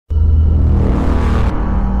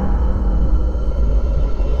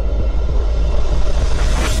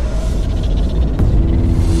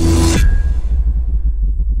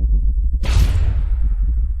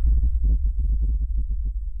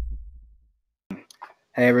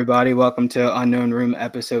Hey everybody, welcome to Unknown Room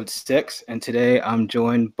episode 6. And today I'm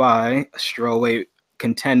joined by strawweight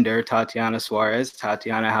contender Tatiana Suarez.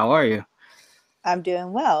 Tatiana, how are you? I'm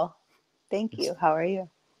doing well. Thank It's, you. How are you?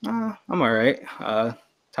 I'm all right.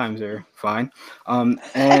 Times are fine.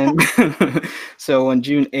 And so on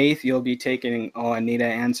June 8th, you'll be taking on Nina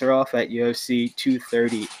Ansaroff at UFC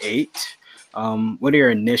 238. What are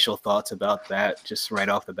your initial thoughts about that, just right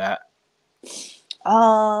off the bat?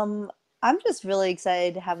 Um, I'm just really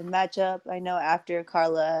excited to have a matchup. I know after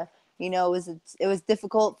Carla, it was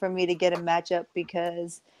difficult for me to get a matchup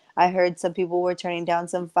because I heard some people were turning down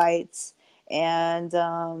some fights, and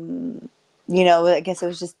I guess it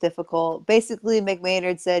was just difficult. Basically,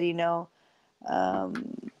 McMaynard said,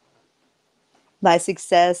 um, my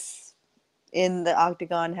success in the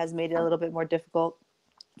octagon has made it a little bit more difficult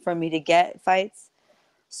for me to get fights.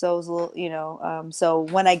 So it was a little, so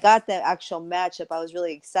when I got the actual matchup, I was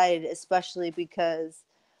really excited, especially because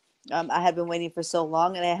I had been waiting for so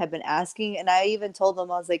long and I had been asking. And I even told them,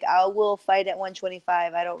 I was like, I will fight at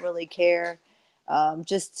 125. I don't really care,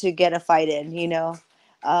 just to get a fight in.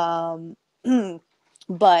 Um,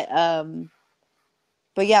 but, um,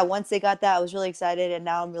 but yeah, once they got that, I was really excited. And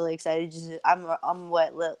now I'm really excited. I'm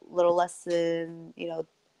what, little less than,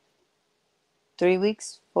 3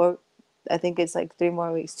 weeks, four. I think it's like 3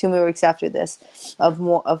 more weeks, 2 more weeks after this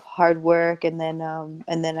of hard work, and then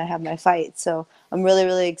I have my fight. So I'm really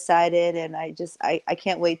really excited, and I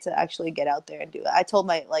can't wait to actually get out there and do it. I told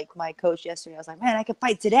my coach yesterday, I was like, man, I could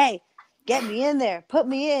fight today. Get me in there, put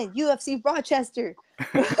me in UFC Rochester.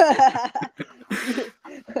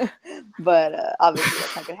 But obviously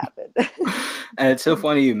that's not gonna happen. And it's so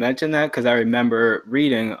funny you mentioned that because I remember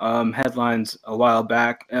reading headlines a while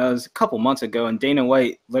back. It was a couple months ago, and Dana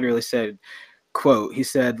White literally said, quote, he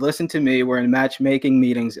said, listen to me, we're in matchmaking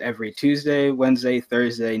meetings every Tuesday, Wednesday,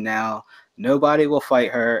 Thursday now. Nobody will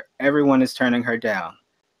fight her. Everyone is turning her down.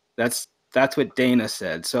 That's what Dana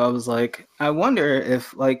said. So I was like, I wonder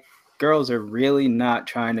if like girls are really not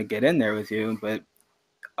trying to get in there with you, but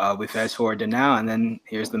we fast forward to now, and then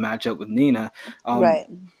here's the matchup with Nina. Um, Right.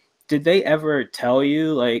 did they ever tell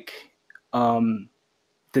you um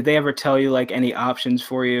did they ever tell you like any options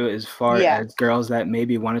for you as far Yeah. as girls that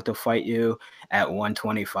maybe wanted to fight you at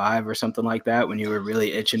 125 or something like that when you were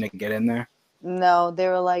really itching to get in there? No, they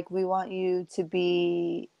were like, we want you to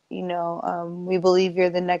be, we believe you're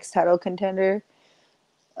the next title contender.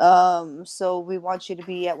 So we want you to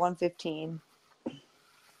be at 115.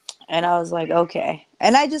 And I was like, okay.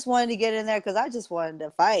 And I just wanted to get in there because I just wanted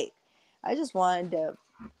to fight. I just wanted to,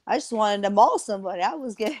 I just wanted to maul somebody. I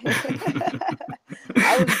was getting,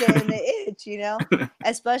 I was getting the itch.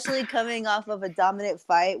 Especially coming off of a dominant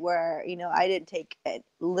fight where, I didn't take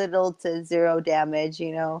little to zero damage.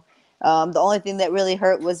 The only thing that really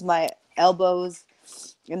hurt was my elbows,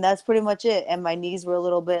 and that's pretty much it. And my knees were a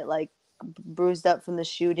little bit like bruised up from the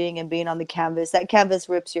shooting and being on the canvas. That canvas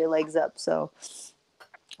rips your legs up. So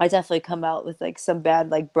I definitely come out with like some bad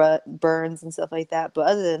like burns and stuff like that. But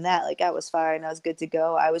other than that, like I was fine. I was good to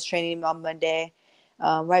go. I was training on Monday,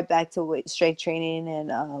 right back to strength training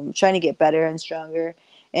and trying to get better and stronger.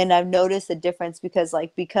 And I've noticed a difference because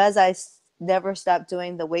I never stopped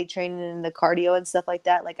doing the weight training and the cardio and stuff like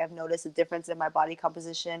that. Like I've noticed a difference in my body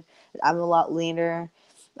composition. I'm a lot leaner.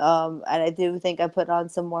 And I do think I put on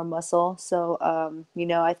some more muscle. So,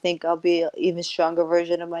 I think I'll be an even stronger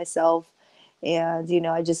version of myself. And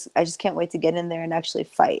I just can't wait to get in there and actually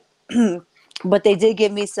fight. But they did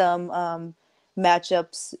give me some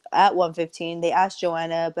matchups at 115. They asked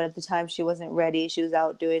Joanna, but at the time she wasn't ready. She was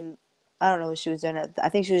out doing, I don't know what she was doing. I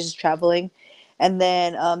think she was just traveling. And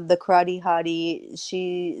then the karate hottie,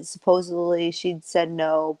 she said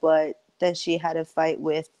no, but then she had a fight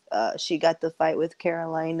with she got the fight with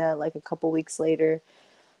Carolina like a couple weeks later.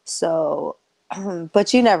 So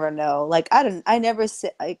but you never know. Like I never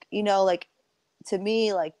say like like to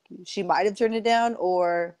me, like she might have turned it down,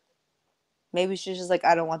 or maybe she's just like,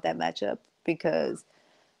 I don't want that matchup because.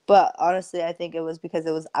 But honestly, I think it was because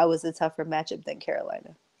I was a tougher matchup than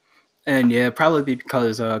Carolina. And yeah, probably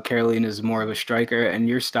because Caroline is more of a striker, and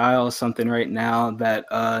your style is something right now that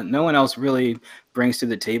no one else really brings to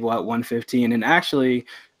the table at 115. And actually,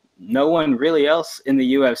 no one really else in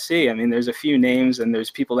the UFC. I mean, there's a few names and there's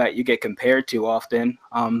people that you get compared to often.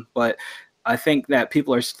 But I think that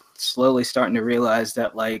people are slowly starting to realize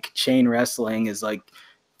that like chain wrestling is like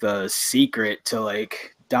the secret to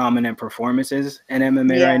like dominant performances in MMA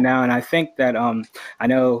right Yeah, now. And I think that I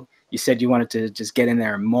know you said you wanted to just get in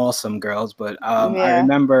there and maul some girls, but I yeah,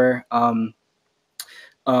 remember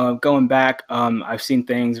going back, I've seen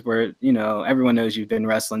things where, everyone knows you've been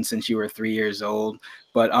wrestling since you were 3 years old.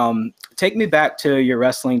 But take me back to your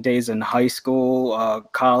wrestling days in high school,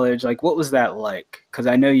 college. Like, what was that like? Because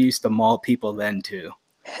I know you used to maul people then too.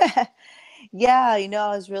 Yeah, I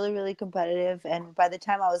was really, really competitive. And by the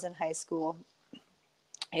time I was in high school,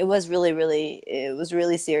 it was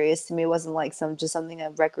really serious to me. It wasn't like just something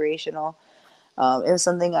of recreational. It was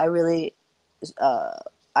something I really, uh,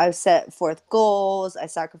 I set forth goals. I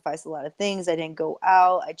sacrificed a lot of things. I didn't go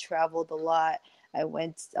out. I traveled a lot. I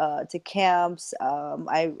went to camps.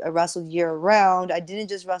 I wrestled year round. I didn't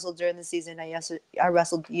just wrestle during the season. I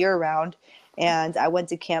wrestled year round, and I went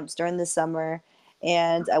to camps during the summer,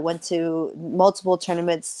 and I went to multiple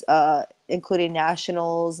tournaments, including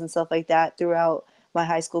nationals and stuff like that throughout my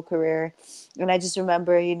high school career. And I just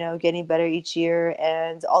remember, getting better each year,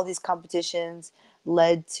 and all these competitions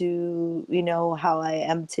led to, how I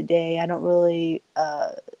am today. I don't really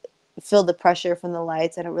feel the pressure from the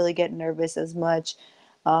lights. I don't really get nervous as much.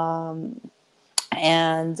 Um,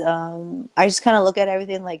 and I just kind of look at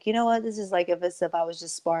everything like, you know what, this is like if I was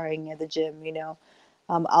just sparring at the gym,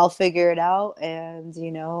 I'll figure it out, and,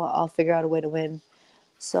 I'll figure out a way to win.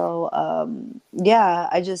 So yeah,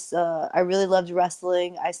 I really loved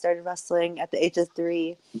wrestling. I started wrestling at the age of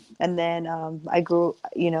 3, and then I grew.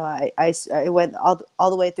 I went all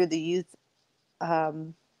the way through the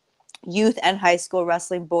um, youth and high school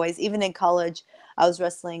wrestling boys. Even in college, I was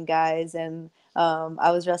wrestling guys, and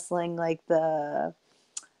I was wrestling like the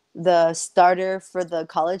starter for the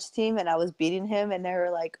college team, and I was beating him, and they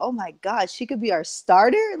were like, "Oh my God, she could be our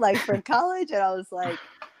starter like for college," and I was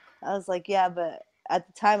like, yeah, but at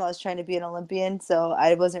the time I was trying to be an Olympian, so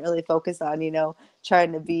I wasn't really focused on,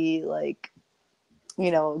 trying to be like,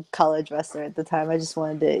 college wrestler at the time. I just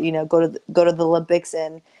wanted to, go to the Olympics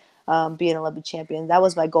and be an Olympic champion. That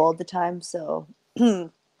was my goal at the time. So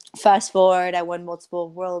fast forward, I won multiple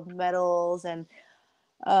world medals and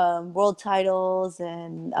world titles,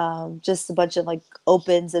 and just a bunch of like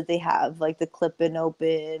opens that they have, like the Clipin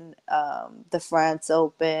Open, the France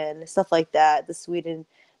Open, stuff like that, the Sweden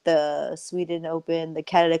Open, the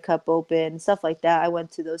Canada Cup Open, stuff like that. I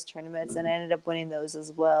went to those tournaments, and I ended up winning those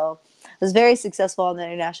as well. I was very successful on the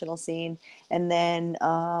international scene, and then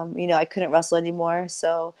I couldn't wrestle anymore,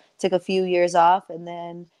 so took a few years off, and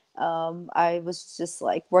then I was just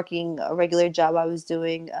like working a regular job. I was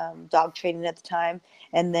doing dog training at the time,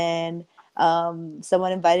 and then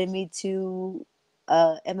someone invited me to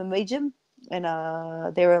MMA gym, and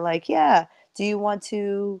they were like, "Yeah, do you want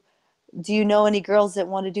to? Do you know any girls that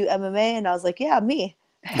want to do MMA?" And I was like, "Yeah, me."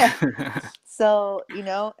 So,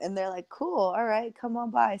 and they're like, "Cool, all right, come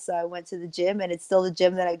on by." So I went to the gym, and it's still the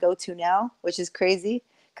gym that I go to now, which is crazy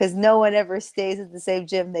because no one ever stays at the same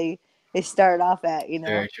gym they started off at.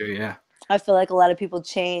 Very true. Yeah. I feel like a lot of people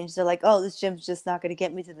change. They're like, "Oh, this gym's just not going to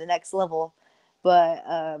get me to the next level." But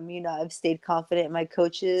I've stayed confident in my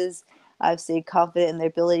coaches. I've stayed confident in their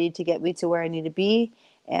ability to get me to where I need to be,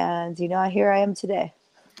 and here I am today.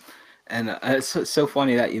 And it's so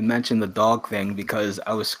funny that you mentioned the dog thing because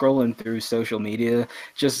I was scrolling through social media,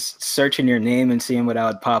 just searching your name and seeing what I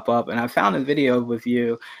would pop up. And I found a video with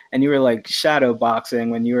you, and you were like shadow boxing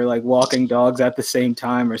when you were like walking dogs at the same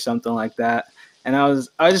time or something like that. And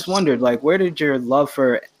I just wondered, like, where did your love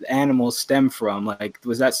for animals stem from? Like,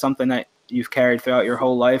 was that something that you've carried throughout your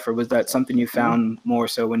whole life, or was that something you found more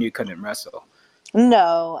so when you couldn't wrestle?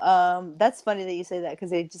 No, that's funny that you say that because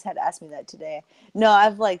they just had asked me that today. No,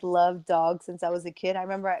 I've like loved dogs since I was a kid. I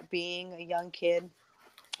remember being a young kid,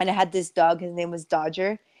 and I had this dog. His name was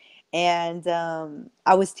Dodger, and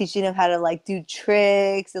I was teaching him how to like do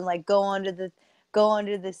tricks and like go under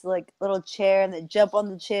this like little chair and then jump on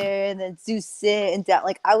the chair and then do sit and down.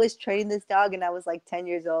 Like I was training this dog, and I was like 10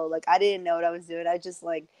 years old. Like I didn't know what I was doing. I just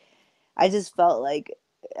felt like,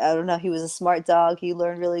 I don't know, he was a smart dog. He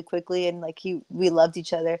learned really quickly, and like we loved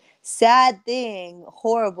each other. Sad thing,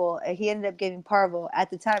 horrible. He ended up getting parvo.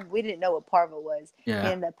 At the time, we didn't know what parvo was. He Yeah.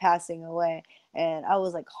 ended up passing away, and I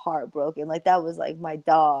was like heartbroken. Like that was like my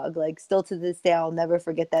dog. Like still to this day, I'll never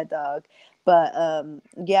forget that dog. But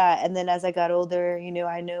yeah, and then as I got older,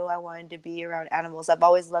 I knew I wanted to be around animals. I've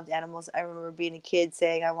always loved animals. I remember being a kid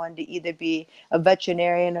saying I wanted to either be a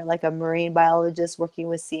veterinarian or like a marine biologist working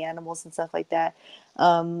with sea animals and stuff like that.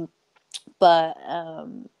 Um, but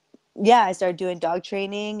yeah, I started doing dog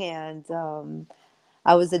training, and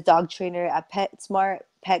I was a dog trainer at PetSmart,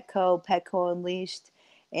 Petco Unleashed,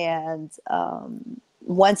 and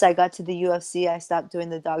once I got to the UFC, I stopped doing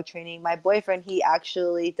the dog training. My boyfriend, he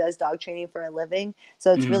actually does dog training for a living,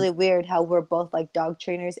 so it's Hmm. really weird how we're both like dog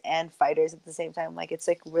trainers and fighters at the same time. Like it's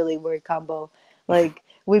like really weird combo. Like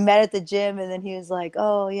we met at the gym, and then he was like,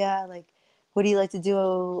 "Oh yeah, like." what do you like to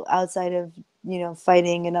do outside of,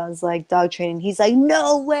 fighting? And I was like, dog training. He's like,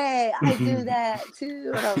 no way, I do that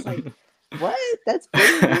too. And I was like, what? That's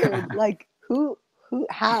pretty weird. Like,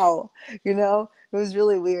 how? It was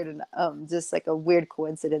really weird, and just like a weird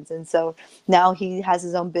coincidence. And so now he has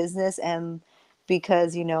his own business, and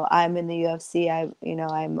because I'm in the UFC,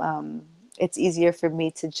 it's easier for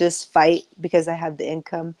me to just fight because I have the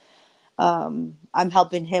income. I'm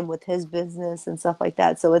helping him with his business and stuff like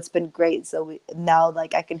that. So it's been great. So now,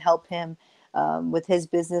 like, I can help him with his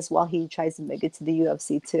business while he tries to make it to the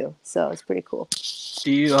UFC too. So it's pretty cool.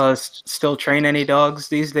 Do you still train any dogs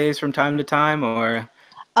these days from time to time, or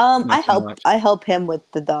I not so help much? I help him with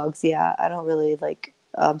the dogs. Yeah, I don't really like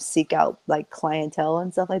seek out like clientele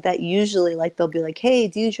and stuff like that. Usually, like they'll be like, "Hey,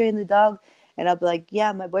 do you train the dog?" And I'll be like,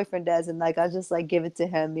 "Yeah, my boyfriend does," and like I'll just like give it to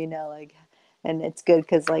him, like, and it's good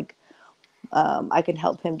because like I can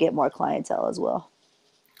help him get more clientele as well.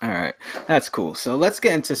 All right, that's cool. So let's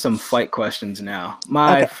get into some fight questions now.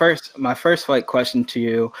 Okay. My first fight question to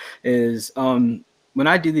you is, when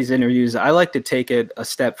I do these interviews, I like to take it a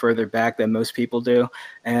step further back than most people do,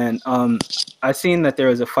 and I've seen that there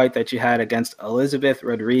was a fight that you had against Elizabeth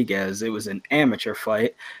Rodriguez. It was an amateur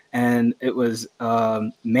fight, and it was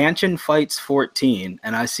Mansion Fights 14,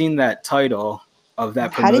 and I seen that title of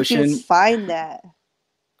that How did you promotion. find that?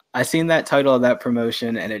 I seen that title of that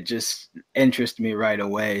promotion and it just interested me right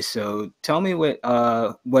away. So tell me what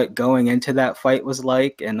going into that fight was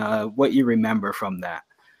like and what you remember from that.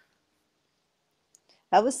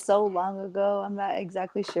 That was so long ago. I'm not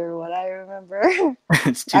exactly sure what I remember.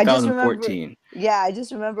 It's I just remember, 2014. yeah, I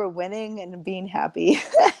just remember winning and being happy.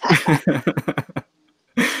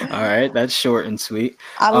 All right, that's short and sweet.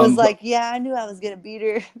 I was But like, yeah, I knew I was gonna beat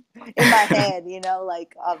her in my head,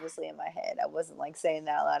 like obviously in my head. I wasn't like saying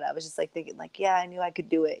that out loud. I was just like thinking, like, yeah, I knew I could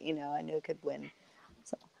do it. I knew I could win.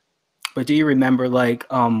 So, but do you remember like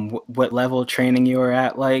what level training you were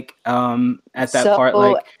at, like at that part,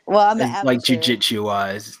 so like well, I'm an as like amateur. jujitsu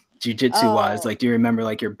wise, Oh, like do you remember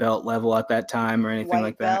like your belt level at that time or anything like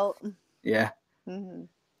white that? belt. Yeah. Hmm.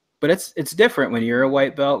 But it's different when you're a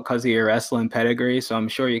white belt because of your wrestling pedigree. So I'm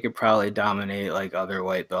sure you could probably dominate like other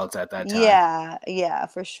white belts at that time. Yeah, yeah,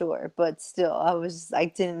 for sure. But still, I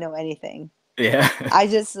didn't know anything. Yeah. I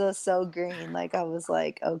just was so green. Like I was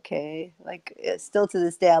like, okay. Like still to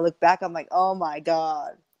this day, I look back, I'm like, oh my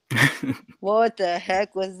God, what the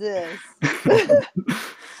heck was this?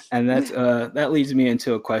 And that leads me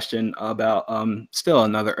into a question about still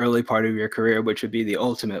another early part of your career, which would be the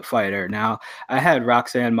Ultimate Fighter. Now, I had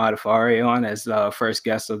Roxanne Modafari on as the first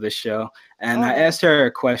guest of this show, and Oh, I asked nice. her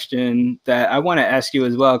a question that I want to ask you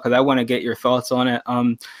as well because I want to get your thoughts on it.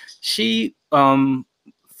 She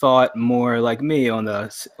thought more like me on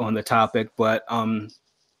the topic, but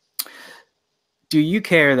do you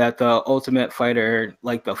care that the Ultimate Fighter,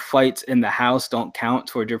 like the fights in the house, don't count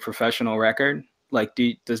toward your professional record? Like,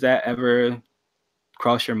 does that ever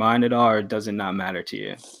cross your mind at all, or does it not matter to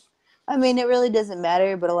you? I mean, it really doesn't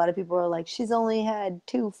matter, but a lot of people are like, she's only had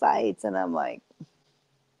 2 fights, and I'm like,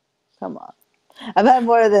 come on, I've had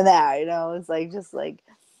more than that. It's like just like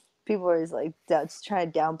people are just like just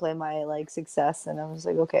trying to downplay my like success, and I'm just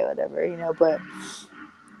like, okay, whatever. But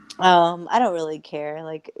I don't really care.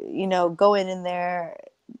 Like, going in there,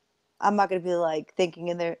 I'm not gonna be like thinking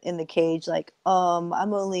in the cage like, I'm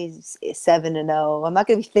only 7-0. I'm not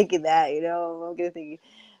gonna be thinking that, I'm gonna think,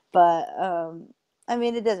 but I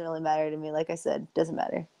mean, it doesn't really matter to me. Like I said, it doesn't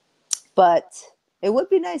matter. But it would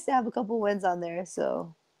be nice to have a couple wins on there.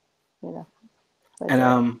 So you know, that's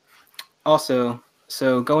And it. also,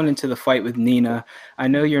 so going into the fight with Nina, I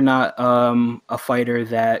know you're not a fighter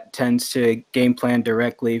that tends to game plan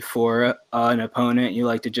directly for an opponent. You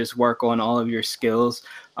like to just work on all of your skills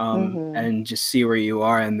Hmm. and just see where you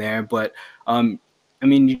are in there. But I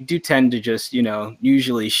mean, you do tend to just,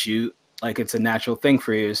 usually shoot like it's a natural thing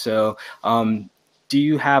for you. So do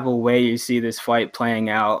you have a way you see this fight playing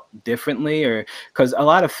out differently, or because a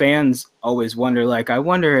lot of fans always wonder, like, I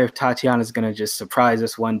wonder if Tatiana's going to just surprise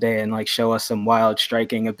us one day and like show us some wild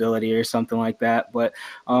striking ability or something like that. But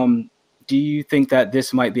do you think that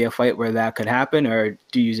this might be a fight where that could happen, or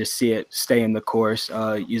do you just see it stay in the course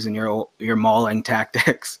using your mauling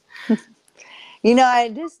tactics?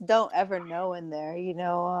 I just don't ever know in there.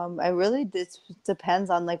 I really just depends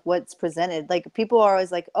on like what's presented. Like people are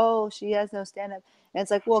always like, "Oh, she has no stand up," and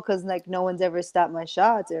it's like, well, because like no one's ever stopped my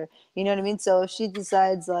shots, or you know what I mean. So if she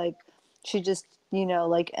decides like she just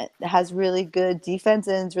like has really good defense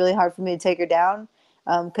and it's really hard for me to take her down.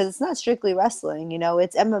 Because it's not strictly wrestling,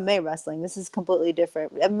 it's MMA wrestling. This is completely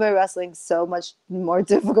different. MMA wrestling is so much more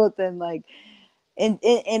difficult than like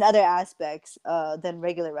in other aspects than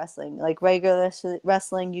regular wrestling. Like regular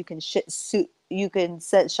wrestling, you can you can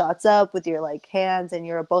set shots up with your like hands, and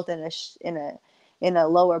you're both in a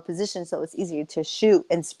lower position, so it's easier to shoot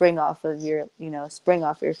and spring off of your spring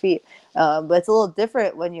off your feet. But it's a little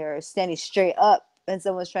different when you're standing straight up and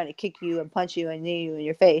someone's trying to kick you and punch you and knee you in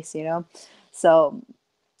your face, you know. So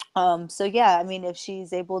so yeah, I mean, if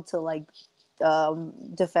she's able to like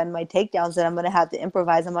defend my takedowns, then I'm gonna have to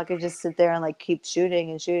improvise. I'm not gonna just sit there and like keep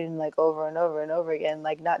shooting and shooting like over and over and over again,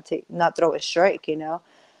 like not throw a strike, you know.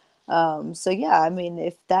 So yeah, I mean,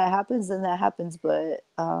 if that happens, then that happens. But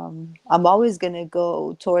I'm always gonna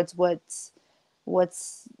go towards what's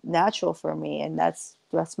natural for me, and that's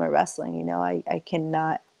my wrestling. You know, I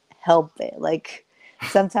cannot help it. Like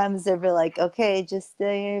sometimes they'll be like, okay, just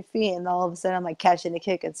stay on your feet, and all of a sudden I'm like catching a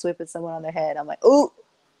kick and sweeping someone on their head. I'm like, ooh,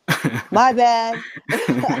 my bad.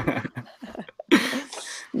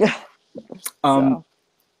 um So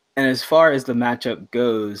and as far as the matchup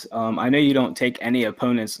goes, I know you don't take any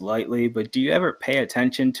opponents lightly, but do you ever pay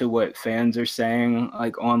attention to what fans are saying,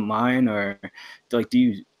 like online, or like do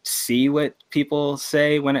you see what people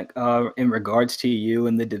say when it in regards to you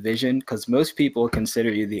in the division? Because most people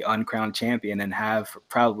consider you the uncrowned champion and have for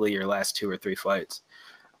probably your last 2 or 3 fights.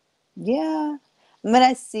 yeah, I mean,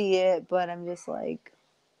 I see it, but I'm just like,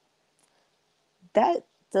 that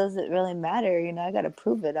doesn't really matter, you know. I got to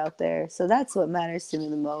prove it out there, so that's what matters to me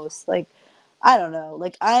the most. Like, I don't know,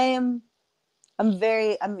 like I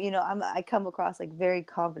come across like very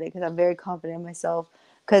confident because I'm very confident in myself.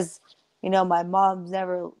 Because, you know, my mom's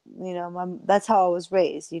never, that's how I was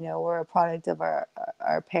raised. You know, we're a product of our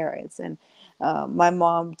parents, and my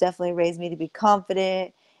mom definitely raised me to be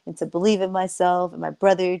confident and to believe in myself. And my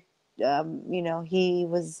brother, he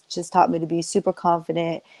was just taught me to be super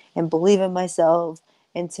confident and believe in myself,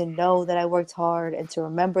 and to know that I worked hard and to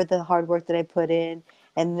remember the hard work that I put in.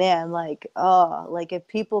 And then like, oh, like if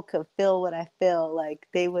people could feel what I feel, like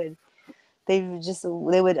they would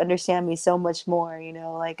understand me so much more, you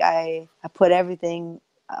know. Like I put everything,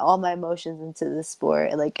 all my emotions into the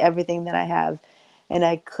sport, like everything that I have, and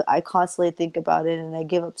I constantly think about it, and I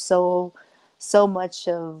give up so much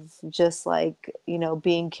of just like, you know,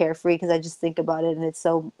 being carefree because I just think about it, and it's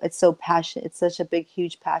so passionate. It's such a big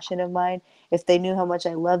huge passion of mine. If they knew how much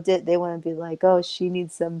I loved it, they wouldn't be like, oh, she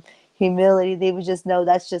needs some humility. They would just know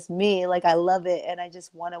that's just me. Like I love it, and I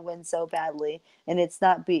just want to win so badly. And it's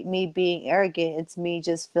not me being arrogant. It's me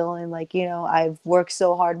just feeling like, you know, I've worked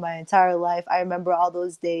so hard my entire life. I remember all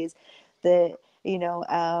those days that, you know,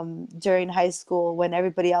 during high school when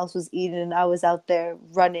everybody else was eating and I was out there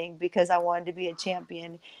running because I wanted to be a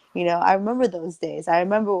champion. You know, I remember those days. I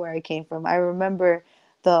remember where I came from. I remember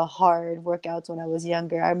the hard workouts when I was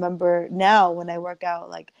younger. I remember now when I work out,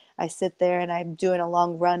 like I sit there and I'm doing a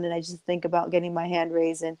long run and I just think about getting my hand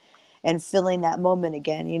raised and feeling that moment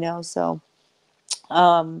again, you know. So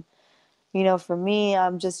um, you know, for me,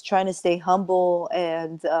 I'm just trying to stay humble.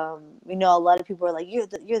 And you know, a lot of people are like, you're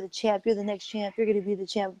the champ, you're the next champ, you're gonna be the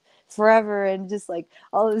champ forever, and just like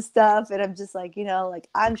all this stuff. And I'm just like, you know, like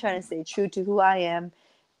I'm trying to stay true to who I am,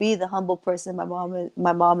 be the humble person my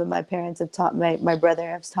mom and my parents have taught my brother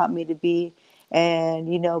has taught me to be.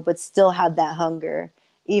 And you know, but still have that hunger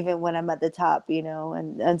even when I'm at the top, you know,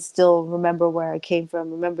 and still remember where I came from,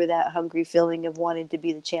 remember that hungry feeling of wanting to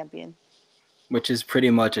be the champion. Which is pretty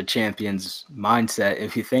much a champion's mindset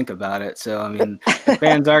if you think about it. So, I mean, the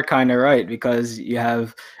fans are kind of right because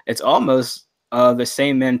it's almost the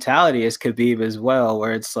same mentality as Khabib as well,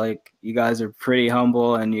 where it's like you guys are pretty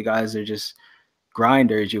humble and you guys are just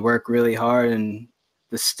grinders. You work really hard and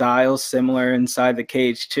the style's similar inside the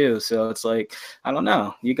cage too. So it's like, I don't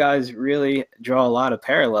know, you guys really draw a lot of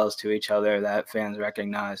parallels to each other that fans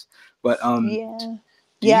recognize. But Yeah.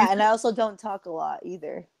 do you Yeah, and I also don't talk a lot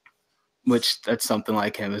either. which that's something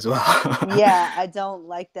like him as well. Yeah, I don't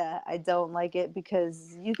like that. I don't like it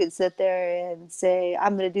because you could sit there and say,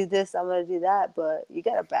 I'm going to do this, I'm going to do that, but you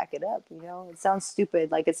got to back it up, you know? It sounds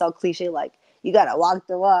stupid, like it's all cliche, like you got to walk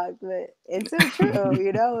the walk, but it's so true,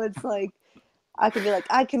 you know? It's like, I could be like,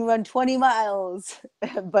 I can run 20 miles,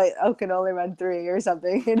 but I can only run 3 or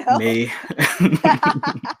something, you know? Me.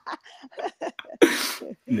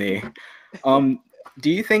 Me. Do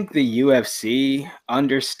you think the UFC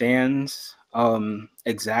understands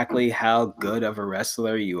exactly how good of a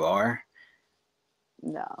wrestler you are?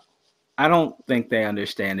 No, I don't think they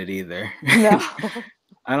understand it either. no.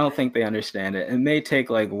 I don't think they understand it. It may take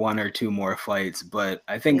like 1 or 2 more fights, but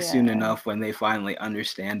I think soon Yeah. enough when they finally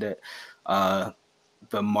understand it, uh,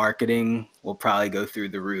 the marketing will probably go through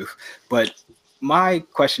the roof. But my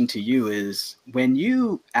question to you is when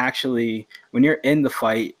you're in the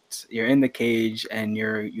fight you're in the cage and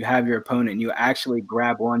you have your opponent and you actually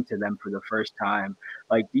grab onto them for the first time.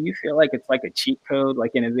 Like, do you feel like it's like a cheat code,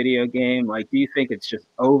 like in a video game? Like, do you think it's just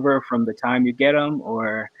over from the time you get them,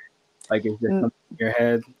 or like is there Mm, something in your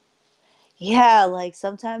head? yeah, like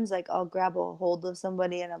sometimes like I'll grab a hold of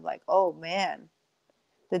somebody and I'm like, oh man,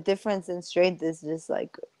 the difference in strength is just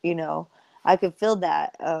like, I could feel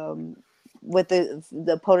that with the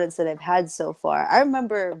opponents that I've had so far. I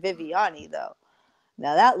remember Viviani though.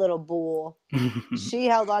 Now that little bull, she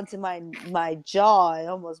held on to my jaw and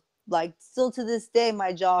almost, like, still to this day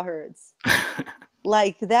my jaw hurts.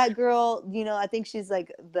 Like that girl, I think she's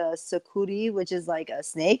like the Sakuri, which is like a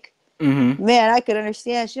snake. Hmm. Man, I could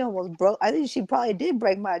understand. She almost broke. I think she probably did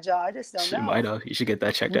break my jaw. I just don't She know. might have. You should get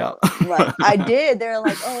that checked out. Like I did. They're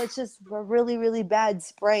like, oh, it's just a really, really bad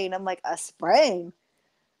sprain. I'm like, a sprain?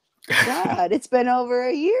 God, it's been over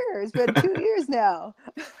a year. It's been 2 years now.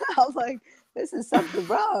 I was like, this is something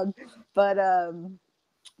wrong. But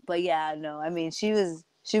yeah, no. I mean, she was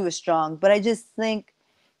strong. But I just think,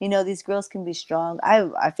 these girls can be strong.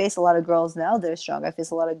 I face a lot of girls now that are strong. I face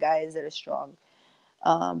a lot of guys that are strong.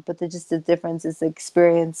 But the difference is the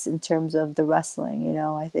experience in terms of the wrestling.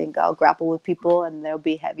 I think I'll grapple with people and they'll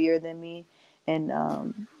be heavier than me, and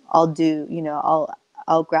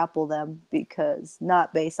I'll grapple them because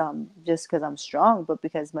not based on just because I'm strong, but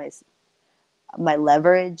because my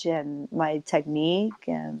leverage and my technique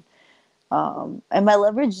and my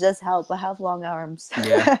leverage does help. I have long arms.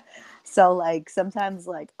 Yeah. So like sometimes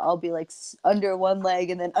like I'll be like under one leg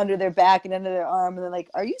and then under their back and under their arm and then like,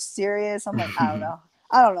 are you serious? I'm like, I don't know.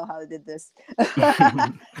 I don't know how I did this.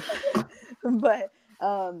 But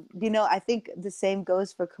I think the same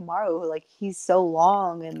goes for Kamaru. Like he's so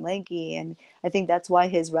long and lanky, and I think that's why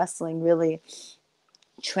his wrestling really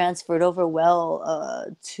transferred over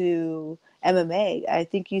well to MMA. I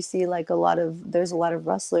think you see like there's a lot of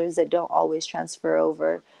wrestlers that don't always transfer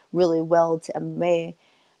over really well to MMA,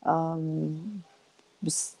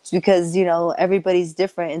 because everybody's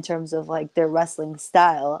different in terms of like their wrestling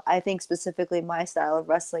style. I think specifically my style of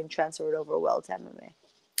wrestling transferred over well to MMA.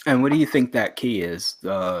 And what do you think that key is?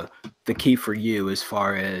 The key for you as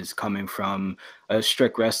far as coming from a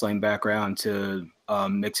strict wrestling background to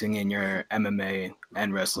mixing in your MMA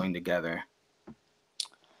and wrestling together?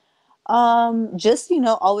 Just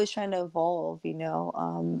always trying to evolve,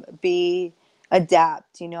 be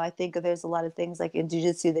adapt. I think there's a lot of things like in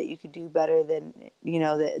jiu-jitsu that you could do better than,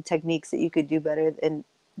 the techniques that you could do better in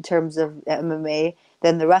terms of MMA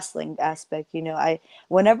than the wrestling aspect.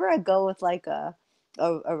 Whenever I go with like a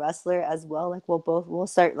wrestler as well, like we'll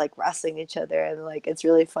start like wrestling each other, and like it's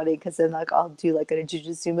really funny because then like I'll do like a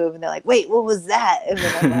jiu-jitsu move and they're like, wait, what was that? And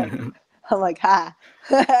then I'm like, ha.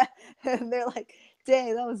 And they're like,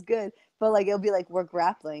 dang, that was good. But like it'll be like we're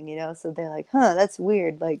grappling, so they're like, huh, that's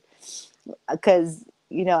weird. Like, because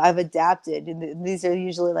I've adapted, and these are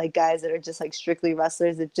usually like guys that are just like strictly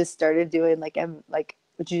wrestlers that just started doing like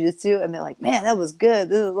jiu-jitsu, and they're like, man, that was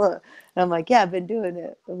good. And I'm like, yeah, I've been doing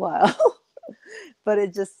it a while. But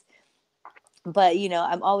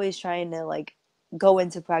I'm always trying to like go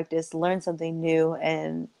into practice, learn something new,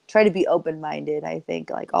 and try to be open-minded. I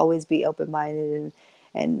think like always be open-minded,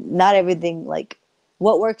 and not everything, like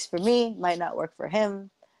what works for me might not work for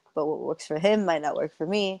him, but what works for him might not work for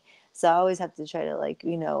me. So I always have to try to like,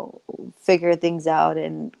 figure things out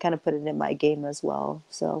and kind of put it in my game as well.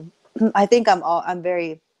 So I think I'm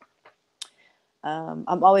very I'm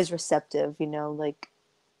always receptive, like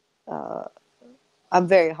uh I'm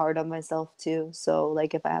very hard on myself too. So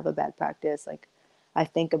like if I have a bad practice, like I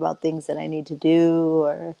think about things that I need to do,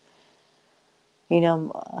 or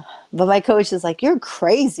but my coach is like, you're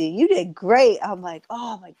crazy. You did great. I'm like,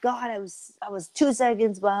 oh my God, I was 2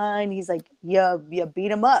 seconds behind. He's like, yeah, you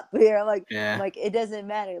beat him up here. Like, I'm Yeah. like, it doesn't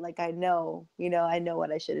matter. Like, I know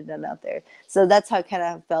what I should have done out there. So that's how kind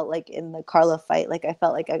of felt like in the Carla fight. Like I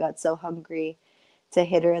felt like I got so hungry to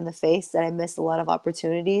hit her in the face that I missed a lot of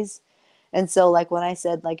opportunities. And so like when I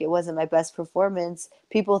said like it wasn't my best performance,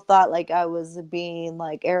 people thought like I was being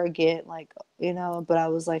like arrogant, like, but I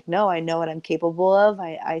was like, no, I know what I'm capable of.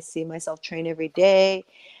 I see myself train every day.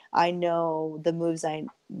 I know the moves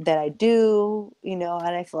that I do, and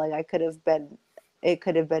I feel like it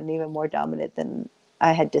could have been even more dominant than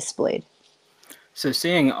I had displayed. So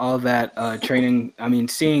seeing all that training, I mean,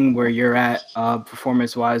 seeing where you're at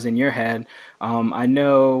performance-wise in your head, I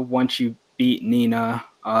know once you beat Nina,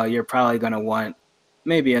 you're probably going to want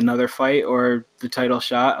maybe another fight or the title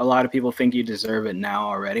shot. A lot of people think you deserve it now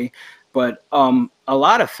already. But a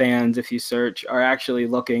lot of fans, if you search, are actually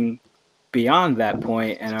looking beyond that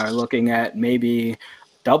point and are looking at maybe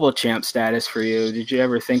double champ status for you. Did you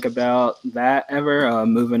ever think about that ever,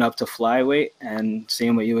 moving up to flyweight and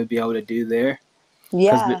seeing what you would be able to do there?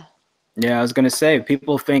 Because Yeah. yeah, I was gonna say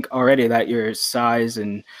people think already that your size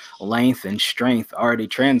and length and strength already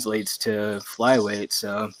translates to flyweight.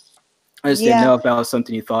 So I just didn't Yeah. know if that was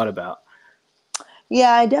something you thought about.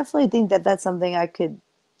 Yeah, I definitely think that that's something I could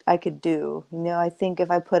do. You know, I think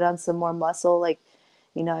if I put on some more muscle, like,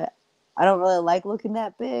 you know, I don't really like looking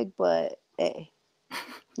that big, but hey,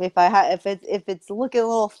 if it's looking a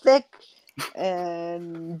little thick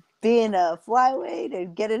and being a flyweight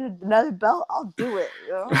and getting another belt, I'll do it.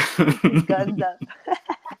 You know, guns up.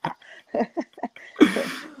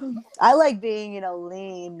 I like being, you know,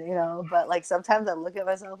 lean, you know, but like sometimes I look at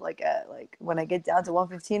myself like like when I get down to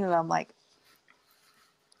 115 and I'm like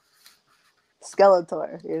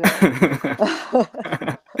Skeletor, you know.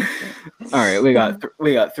 All right,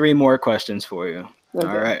 we got three more questions for you. All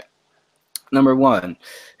Okay. right. Number one,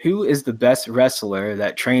 who is the best wrestler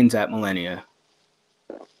that trains at Millennia?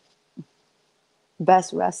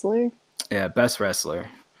 Best wrestler Yeah, best wrestler.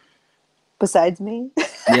 besides me?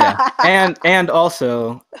 Yeah. And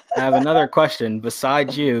also I have another question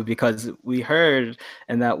besides you, because we heard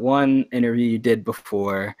in that one interview you did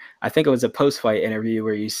before, I think it was a post-fight interview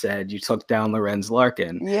where you said you took down Lorenz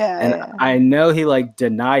Larkin. Yeah, And yeah. I know he like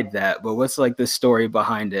denied that, but what's like the story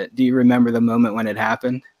behind it? Do you remember the moment when it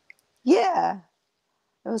happened? Yeah.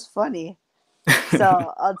 It was funny.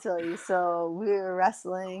 So I'll tell you. So we were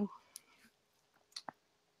wrestling,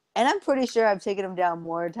 and I'm pretty sure I've taken him down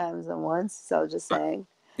more times than once. So just saying,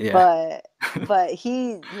 Yeah. but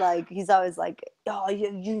he's always like, oh,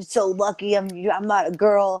 you're so lucky. I'm not a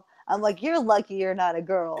girl. I'm like, you're lucky you're not a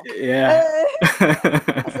girl. Yeah.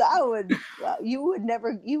 So you would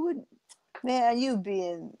never, you would, man, you'd be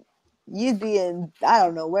in, I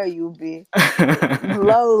don't know where you'd be,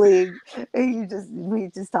 low league. We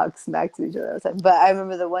just talk smack to each other all the time. But I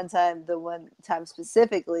remember the one time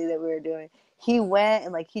specifically that we were doing, he went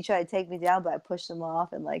and like he tried to take me down, but I pushed him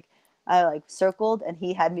off and like I like circled and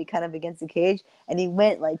he had me kind of against the cage and he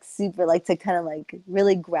went like super like to kind of like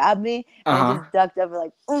really grab me and I just ducked over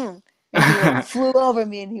like and he like flew over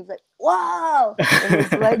me and he was like, whoa, and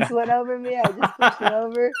his legs went over me. I just pushed him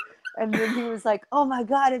over. And then he was like, oh my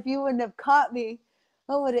God, if you wouldn't have caught me,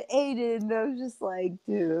 I would have ate it. And I was just like,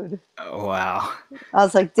 dude. Oh, wow. I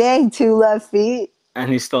was like, dang, 2 left feet. And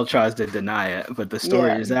he still tries to deny it, but the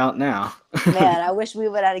story Yeah. is out now. Man, I wish we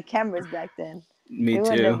would have had cameras back then. Me We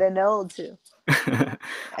wouldn't have too. been able to.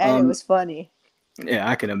 And it was funny. Yeah,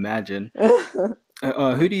 I can imagine.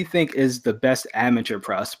 Who do you think is the best amateur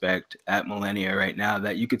prospect at Millennia right now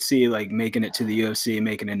that you could see like making it to the UFC,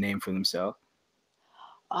 making a name for themselves?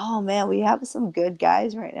 Oh man, we have some good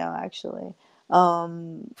guys right now actually.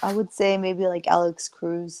 I would say maybe like Alex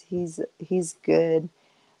Cruz. He's good.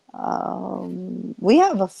 We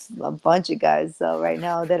have a bunch of guys though right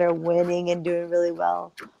now that are winning and doing really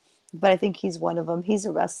well. But I think he's one of them. He's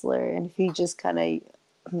a wrestler, and if he just kind of,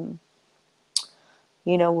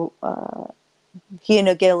 you know, get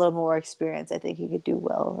a little more experience, I think he could do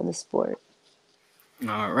well in the sport.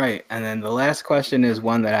 All right. And then the last question is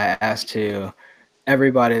one that I asked to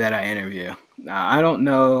everybody that I interview. Now, I don't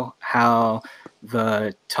know how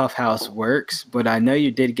the Tough House works, but I know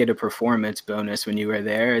you did get a performance bonus when you were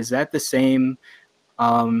there. Is that the same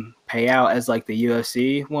payout as like the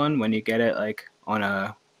UFC one when you get it like on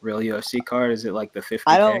a real UFC card? Is it like the 50K?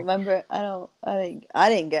 I don't remember. I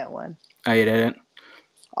didn't get one. Oh, you didn't?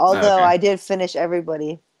 Although Okay. I did finish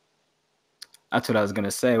everybody. That's what I was gonna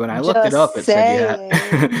say. When I looked it Just up, it said you saying.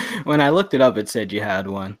 had. When I looked it up, it said you had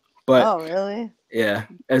one. But Oh, really? yeah,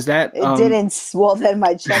 is that It didn't. Well, then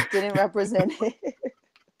my check didn't represent it.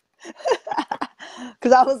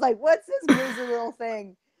 Because I was like, what's this greasy little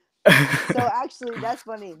thing? So actually, that's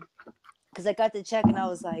funny. Because I got the check and I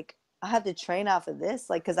was like, I have to train off of this.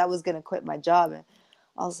 Like, because I was going to quit my job. And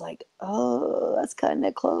I was like, oh, that's kind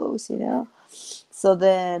of close, you know? So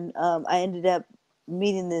then I ended up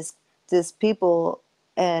meeting this people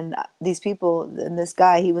and these people and this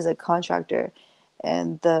guy, he was a contractor.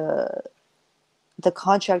 And the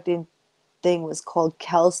contracting thing was called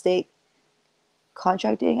Cal State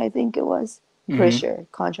Contracting, I think it was. I'm pretty sure.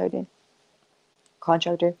 Contractor.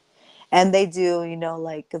 And they do, you know,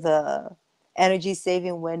 like the energy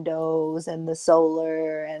saving windows and the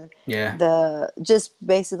solar and yeah. the just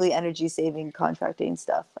basically energy saving contracting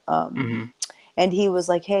stuff. And he was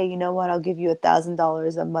like, hey, you know what? I'll give you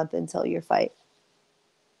 $1,000 a month until your fight.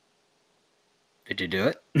 Did you do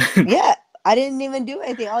it? Yeah. I didn't even do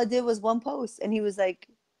anything. All I did was one post. And he was like,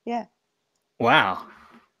 yeah. Wow.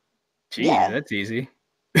 Jeez, Yeah. that's easy.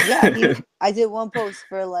 Yeah, I did one post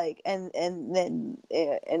for like, and then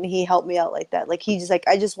and he helped me out like that. Like he just like,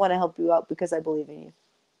 I just want to help you out because I believe in you.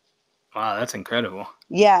 Wow, that's incredible.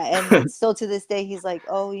 Yeah, and then still to this day, he's like,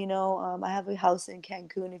 oh, I have a house in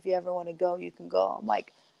Cancun. If you ever want to go, you can go. I'm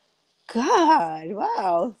like, God,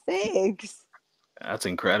 wow, thanks. That's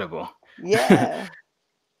incredible. Yeah,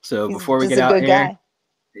 So he's before we just get a out good here, guy.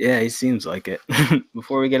 yeah, he seems like it.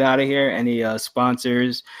 Before we get out of here, any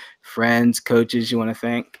sponsors, friends, coaches you want to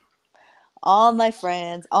thank? All my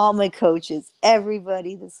friends, all my coaches,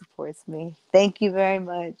 everybody that supports me. Thank you very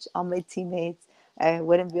much. All my teammates. I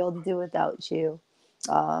wouldn't be able to do without you.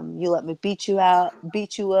 You let me beat you out,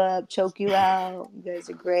 beat you up, choke you out. You guys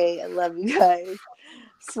are great. I love you guys.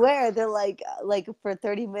 Swear they're like for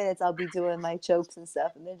 30 minutes I'll be doing my chokes and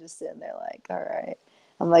stuff, and they're just sitting there like, all right.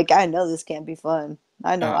 I'm like, I know this can't be fun.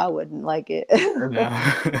 I know Uh, I wouldn't like it.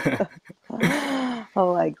 no.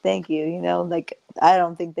 Oh, like, thank you. Like, I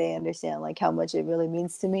don't think they understand like how much it really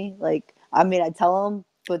means to me. Like, I mean, I tell them,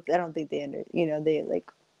 but I don't think they they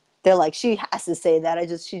like, they're like, she has to say that.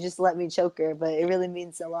 She just let me choke her, but it really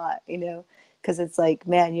means a lot, because it's like,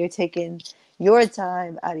 man, you're taking your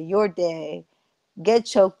time out of your day, get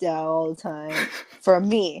choked out all the time for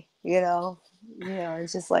me,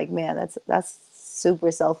 it's just like, man, that's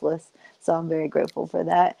super selfless. So I'm very grateful for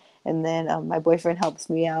that. And then my boyfriend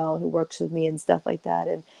helps me out, who works with me and stuff like that,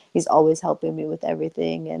 and he's always helping me with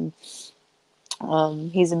everything, and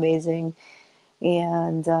he's amazing.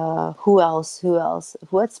 And who else,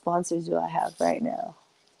 what sponsors do I have right now?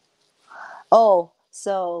 Oh,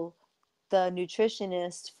 so the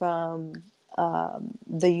nutritionist from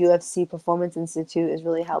the UFC Performance Institute is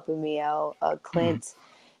really helping me out. Clint,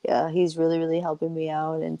 yeah, he's really, really helping me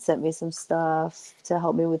out and sent me some stuff to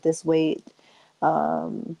help me with this weight.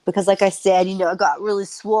 Because like I said, I got really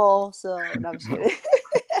swole. So, no, I'm just kidding.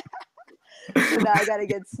 So now I got to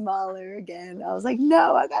get smaller again. I was like,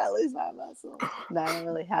 no, I got to lose my muscle. No, I don't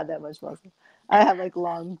really have that much muscle. I have like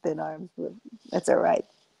long, thin arms, but that's all right.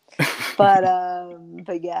 But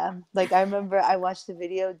yeah, like I remember I watched the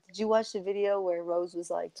video. Did you watch the video where Rose was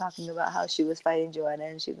like talking about how she was fighting Joanna,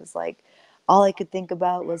 and she was like, all I could think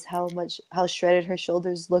about was how shredded her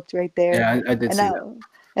shoulders looked right there. Yeah, I did and see I that.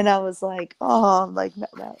 and I was like, oh, like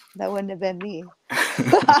that wouldn't have been me.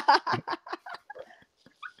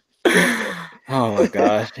 Oh my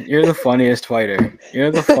gosh, you're the funniest fighter.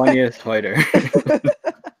 You're the funniest fighter.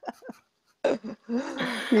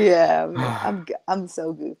 Yeah, I'm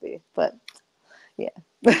so goofy, but yeah.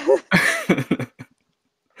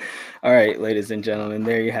 All right, ladies and gentlemen,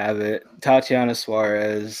 there you have it. Tatiana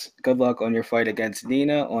Suarez, good luck on your fight against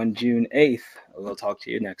Nina on June 8th. We'll talk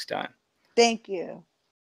to you next time. Thank you.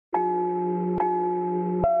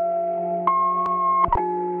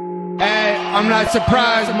 Hey, I'm not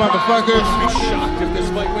surprised, motherfuckers. Shocked if this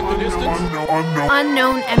fight went the distance.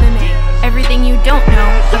 Unknown MMA. Everything you don't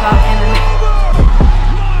know about